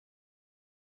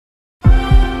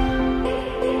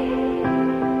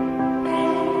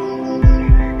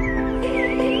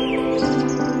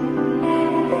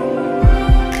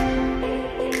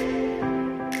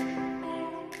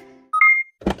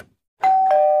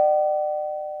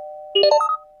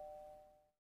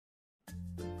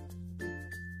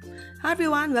Hi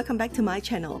everyone, welcome back to my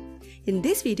channel. In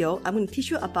this video, I'm going to teach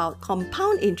you about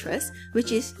compound interest,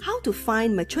 which is how to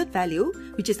find matured value,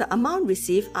 which is the amount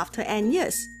received after n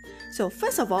years. So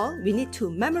first of all, we need to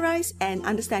memorize and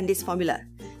understand this formula.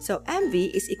 So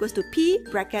MV is equals to P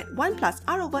bracket 1 plus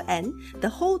R over N, the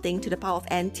whole thing to the power of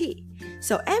NT.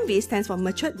 So MV stands for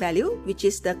matured value, which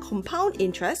is the compound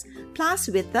interest plus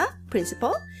with the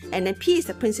principal, and then P is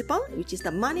the principal, which is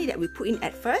the money that we put in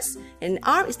at first, and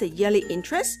R is the yearly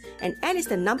interest, and N is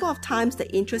the number of times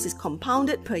the interest is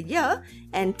compounded per year,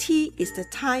 and T is the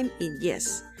time in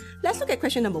years. Let's look at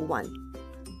question number 1.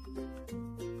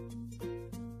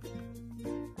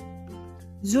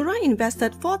 Zura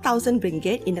invested 4,000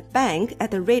 ringgit in a bank at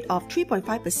the rate of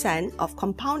 3.5% of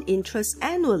compound interest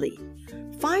annually.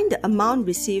 Find the amount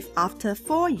received after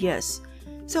 4 years.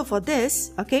 So for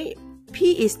this, okay,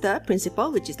 P is the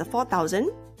principal, which is the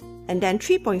 4,000, and then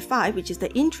 3.5, which is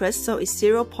the interest, so it's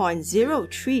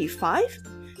 0.035.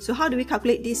 So how do we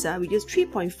calculate this? We use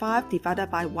 3.5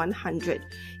 divided by 100.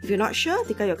 If you're not sure,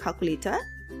 take out your calculator.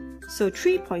 So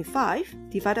 3.5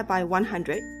 divided by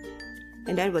 100,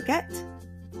 and then we'll get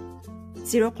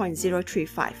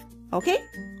 0.035, okay?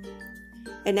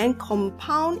 And then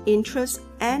compound interest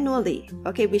annually,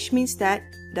 okay, which means that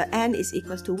the n is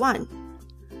equals to 1.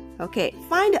 Okay,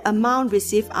 find the amount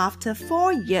received after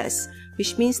 4 years,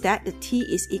 which means that the t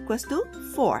is equals to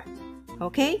 4.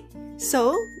 Okay,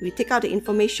 so we take out the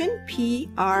information P,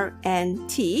 R, and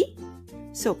T.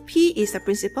 So P is the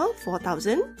principal,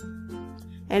 4,000,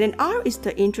 and then R is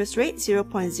the interest rate,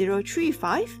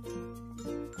 0.035.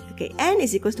 Okay, N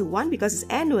is equals to 1 because it's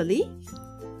annually,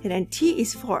 and then T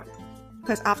is 4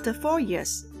 because after 4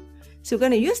 years. So we're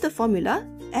going to use the formula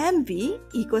MV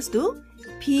equals to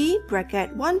P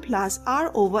bracket 1 plus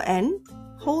R over N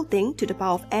whole thing to the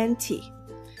power of NT.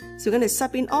 So we're going to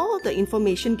sub in all the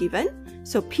information given.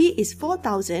 So P is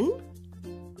 4,000,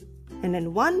 and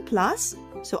then 1 plus,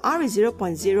 so R is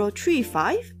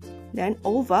 0.035, then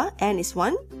over N is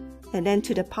 1, and then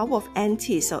to the power of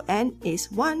NT, so N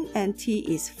is 1 and T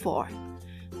is 4.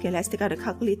 Okay, let's take out the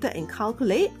calculator and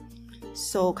calculate.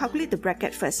 So calculate the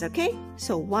bracket first, okay?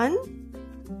 So 1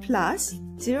 plus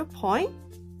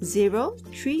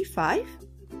 0.035,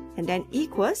 and then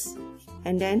equals,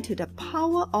 and then to the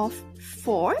power of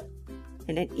 4,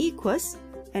 and then equals,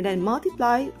 and then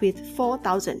multiply with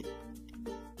 4,000.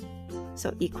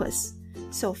 So equals.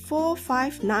 So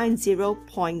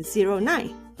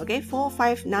 4590.09. Okay,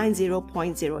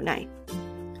 4590.09.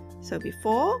 So be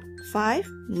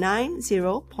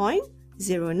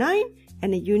 4590.09,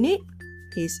 and the unit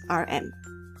is RM.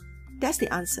 That's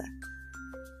the answer.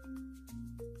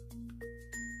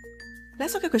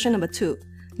 Let's look at question number 2.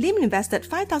 Lim invested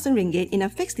 5,000 ringgit in a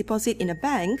fixed deposit in a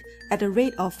bank at a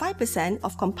rate of 5%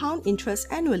 of compound interest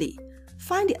annually.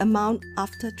 Find the amount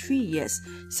after 3 years.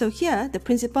 So here, the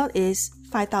principal is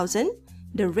 5,000.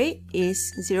 The rate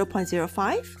is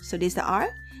 0.05, so this is the R,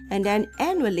 and then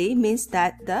annually means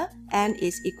that the N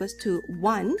is equals to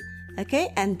 1,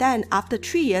 okay, and then after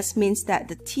 3 years means that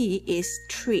the T is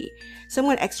 3. So I'm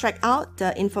going to extract out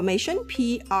the information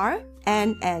P, R,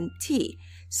 N, and T.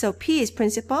 So P is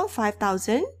principal,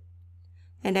 5,000,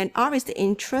 and then R is the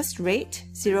interest rate,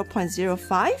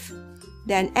 0.05,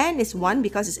 then N is 1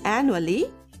 because it's annually,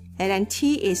 and then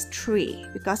T is 3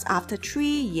 because after 3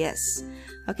 years.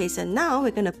 Okay, so now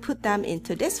we're going to put them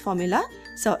into this formula.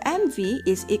 So MV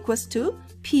is equals to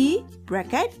P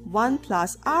bracket 1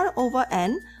 plus R over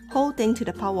N whole thing to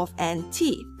the power of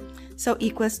NT. So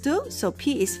equals to, so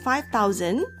P is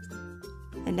 5,000,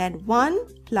 and then 1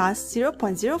 plus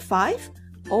 0.05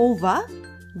 over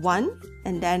 1,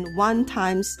 and then 1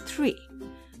 times 3.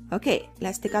 Okay,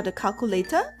 let's take out the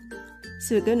calculator.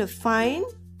 So we're going to find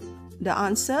the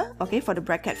answer, okay, for the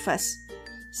bracket first.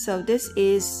 So this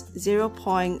is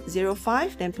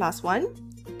 0.05, then plus 1,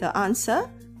 the answer.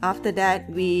 After that,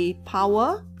 we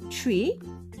power 3,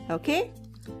 okay?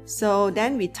 So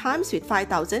then we times with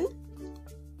 5,000.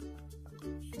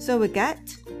 So we get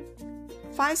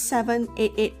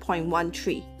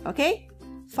 5788.13, okay?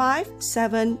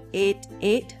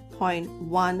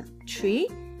 5788.13,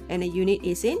 and the unit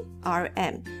is in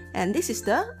RM. And this is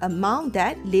the amount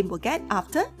that Lim will get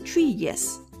after 3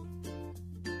 years.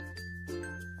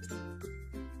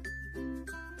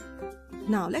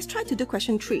 Now, let's try to do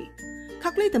question 3.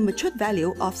 Calculate the matured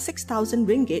value of 6,000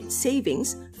 ringgit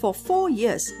savings for 4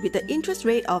 years with the interest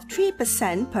rate of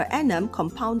 3% per annum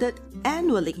compounded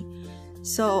annually.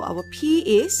 So our P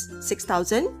is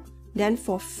 6,000, then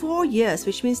for 4 years,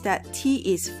 which means that T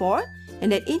is 4, and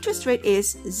the interest rate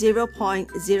is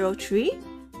 0.03,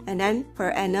 and then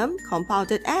per annum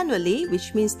compounded annually,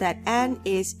 which means that n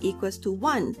is equals to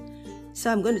 1.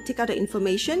 So I'm going to take out the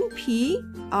information P,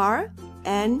 R,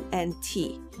 N, and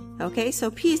T. Okay, so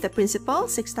P is the principal,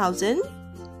 6,000.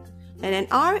 And then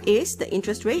R is the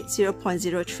interest rate,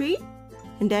 0.03.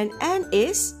 And then N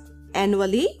is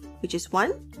annually, which is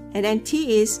 1. And then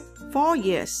T is 4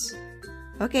 years.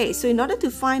 Okay, so in order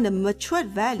to find the matured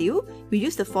value, we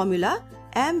use the formula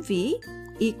MV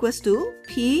equals to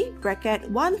P bracket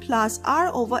 1 plus R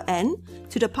over N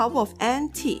to the power of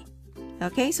NT.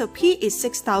 Okay, so P is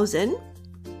 6,000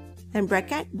 and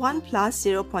bracket 1 plus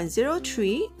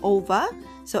 0.03 over,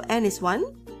 so N is 1,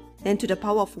 then to the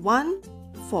power of 1,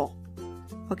 4.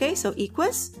 Okay, so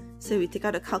equals, so we take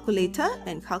out a calculator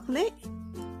and calculate.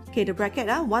 Okay, the bracket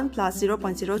 1 plus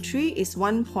 0.03 is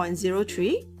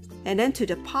 1.03, and then to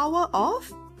the power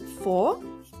of 4,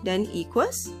 then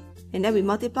equals, and then we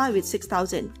multiply with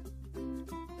 6,000.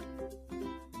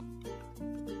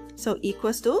 So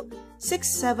equals to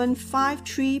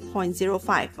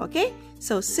 6753.05, okay?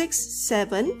 So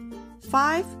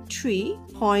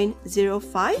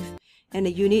 6753.05, and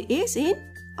the unit is in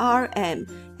RM,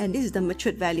 and this is the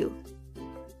matured value.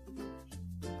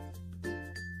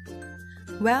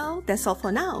 Well, that's all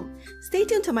for now. Stay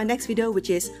tuned to my next video, which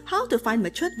is how to find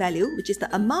matured value, which is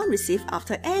the amount received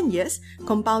after n years,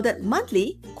 compounded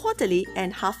monthly, quarterly,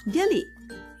 and half yearly.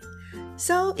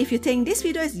 So if you think this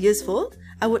video is useful,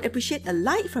 I would appreciate a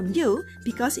like from you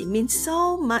because it means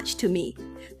so much to me.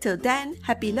 Till then,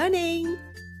 happy learning!